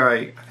think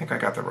I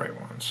got the right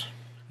ones.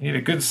 You need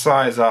a good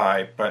size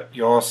eye, but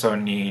you also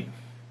need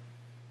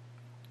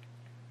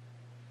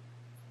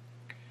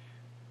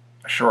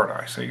a short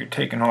eye. So you're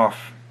taking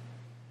off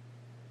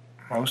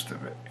most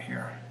of it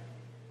here.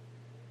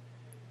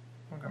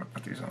 I'm going to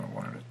put these on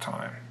one at a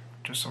time,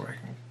 just so I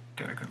can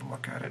get a good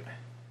look at it.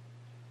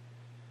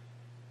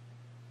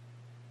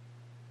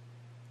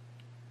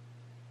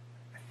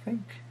 I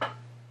think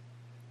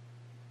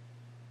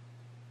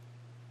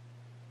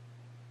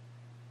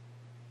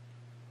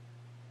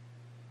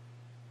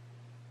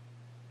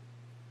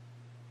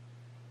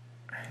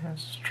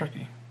this is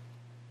tricky.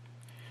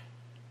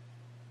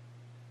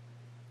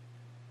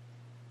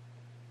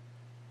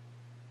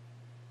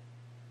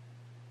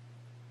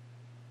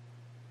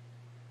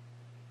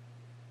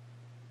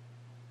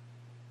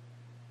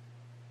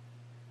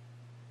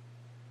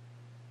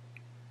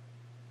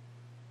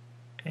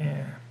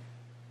 Yeah.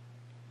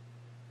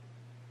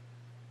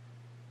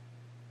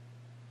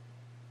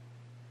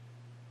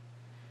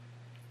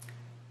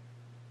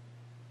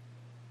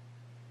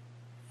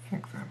 I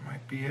think that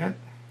might be it.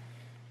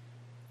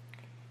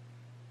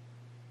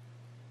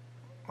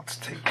 Let's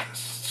take this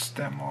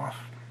stem off.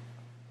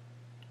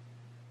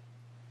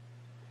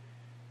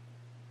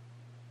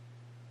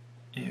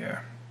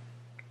 Yeah,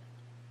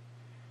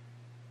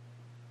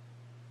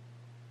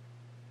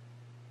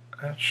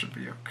 That should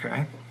be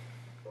okay.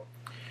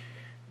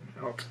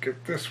 Now let's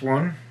get this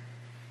one.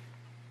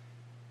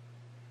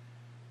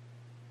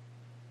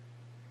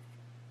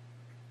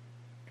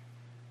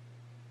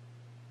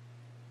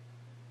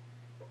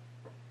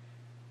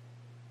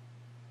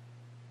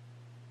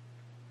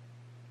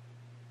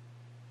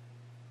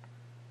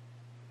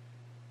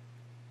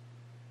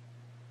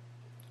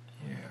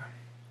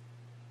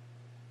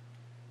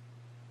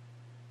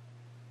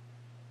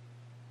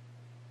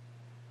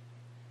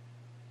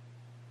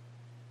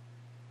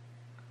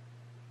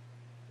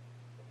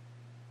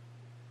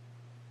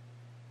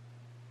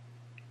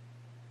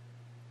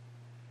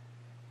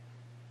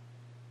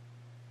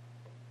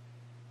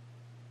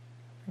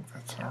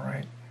 That's all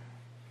right.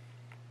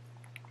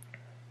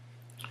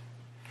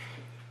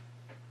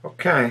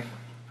 Okay,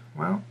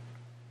 well,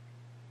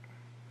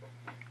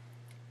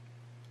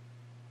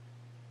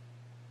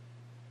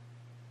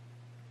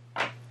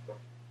 let's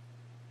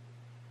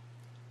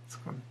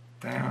go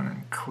down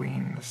and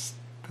clean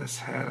this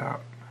head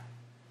up.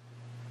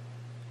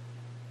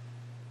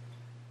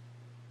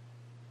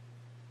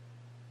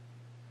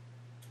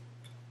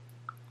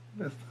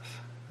 What is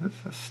this? Is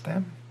this a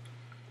stem?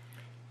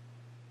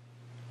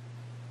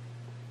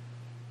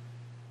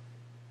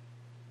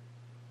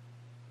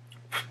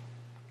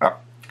 Oh,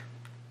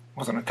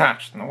 wasn't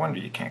attached. No wonder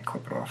you can't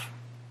clip it off.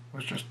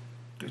 It's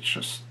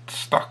just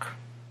stuck.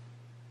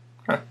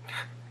 Stupid.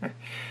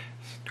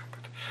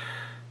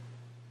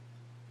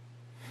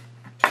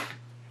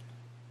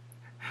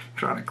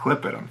 Trying to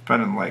clip it. I'm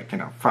spending like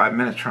 5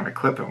 minutes trying to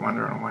clip it,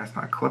 wondering why it's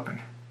not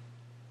clipping.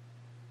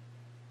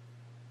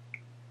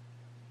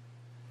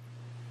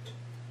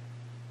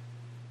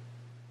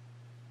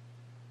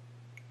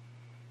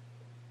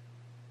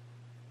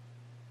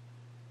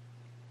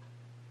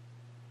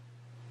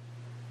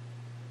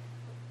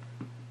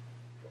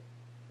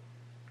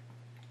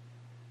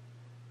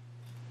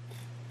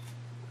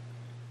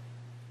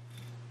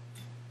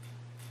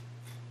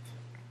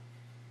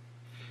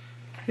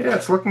 Yeah,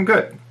 it's looking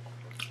good.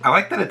 I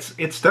like that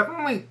it's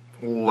definitely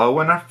low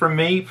enough for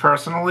me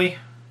personally.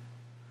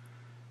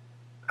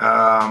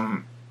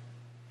 Yeah,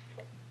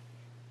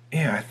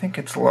 I think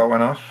it's low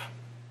enough.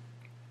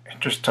 It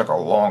just took a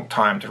long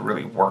time to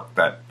really work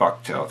that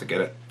bucktail to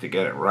get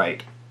it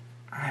right.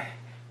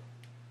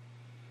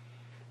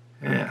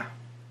 Yeah,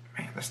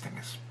 man, this thing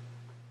is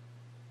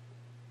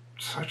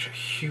such a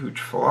huge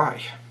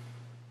fly.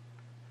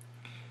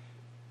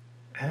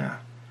 Yeah,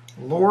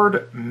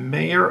 Lord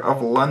Mayor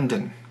of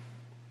London.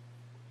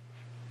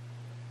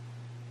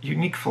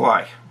 Unique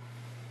fly.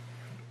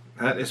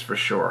 That is for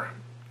sure.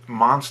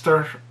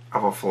 Monster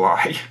of a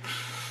fly.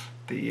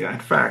 In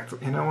fact,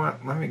 you know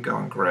what? Let me go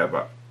and grab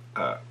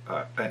an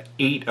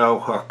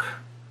 8-0 hook.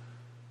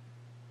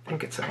 I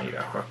think it's an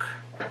 8-0 hook.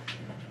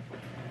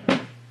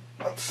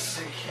 Let's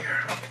see here.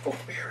 Oh,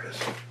 here it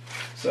is.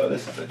 So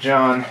this is a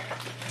John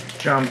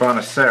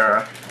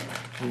Bonacera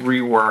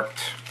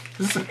reworked.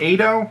 This is an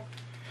 8-0.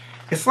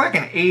 It's like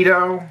an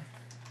 8-0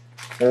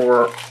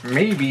 or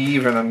maybe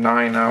even a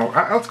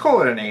 9-0. Let's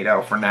call it an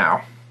 8-0 for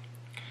now.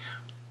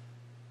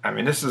 I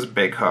mean, this is a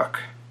big hook.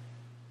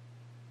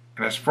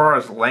 And as far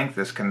as length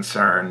is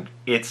concerned,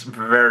 it's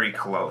very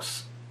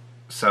close.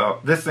 So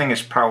this thing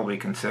is probably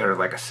considered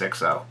like a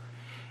 6-0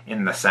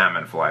 in the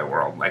salmon fly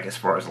world, like as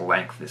far as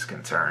length is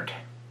concerned.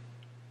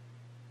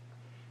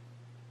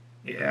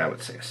 Yeah, I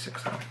would say a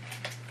 6-0.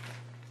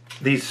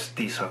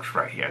 These hooks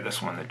right here,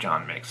 this one that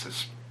John makes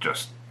is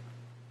just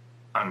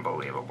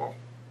unbelievable.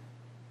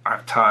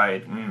 I've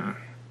tied a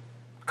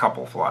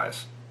couple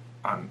flies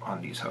on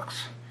these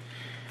hooks.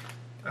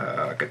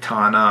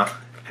 Katana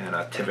and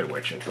a Tibbet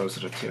Witchet. Those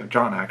are the two.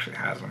 John actually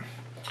has them.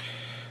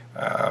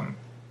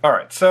 All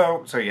right,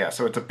 so yeah,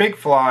 so it's a big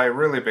fly,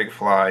 really big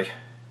fly,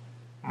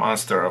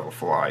 monster of a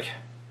fly,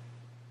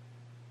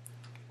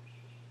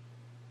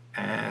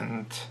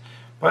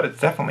 but it's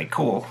definitely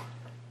cool.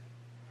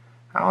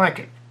 I like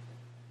it.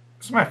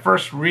 This is my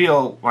first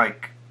real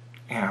like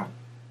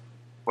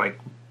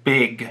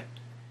big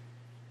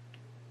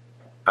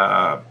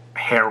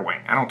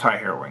Hairwing. I don't tie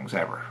Hairwings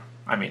ever.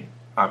 I mean,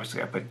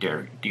 obviously I put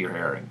deer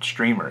hair in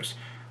streamers,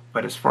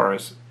 but as far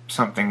as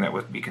something that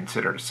would be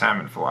considered a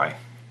salmon fly,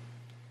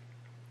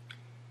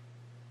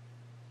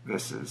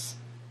 this is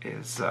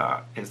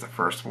the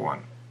first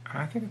one.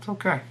 And I think it's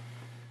okay.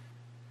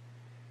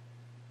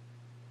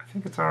 I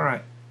think it's all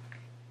right.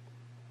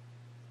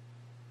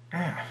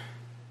 Yeah.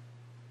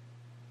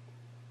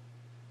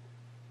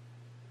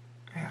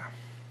 Yeah.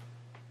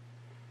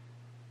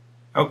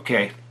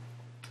 Okay.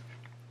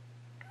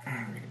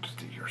 We can just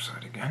do your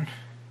side again.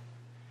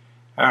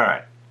 All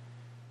right.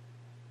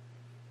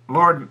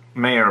 Lord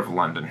Mayor of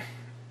London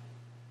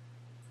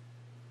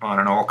on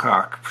an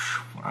allcock.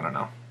 I don't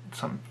know,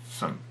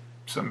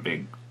 some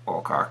big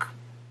allcock,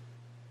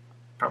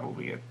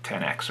 probably a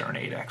 10x or an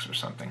 8x or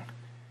something,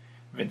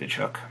 vintage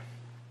hook.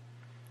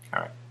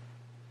 All right.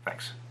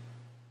 Thanks.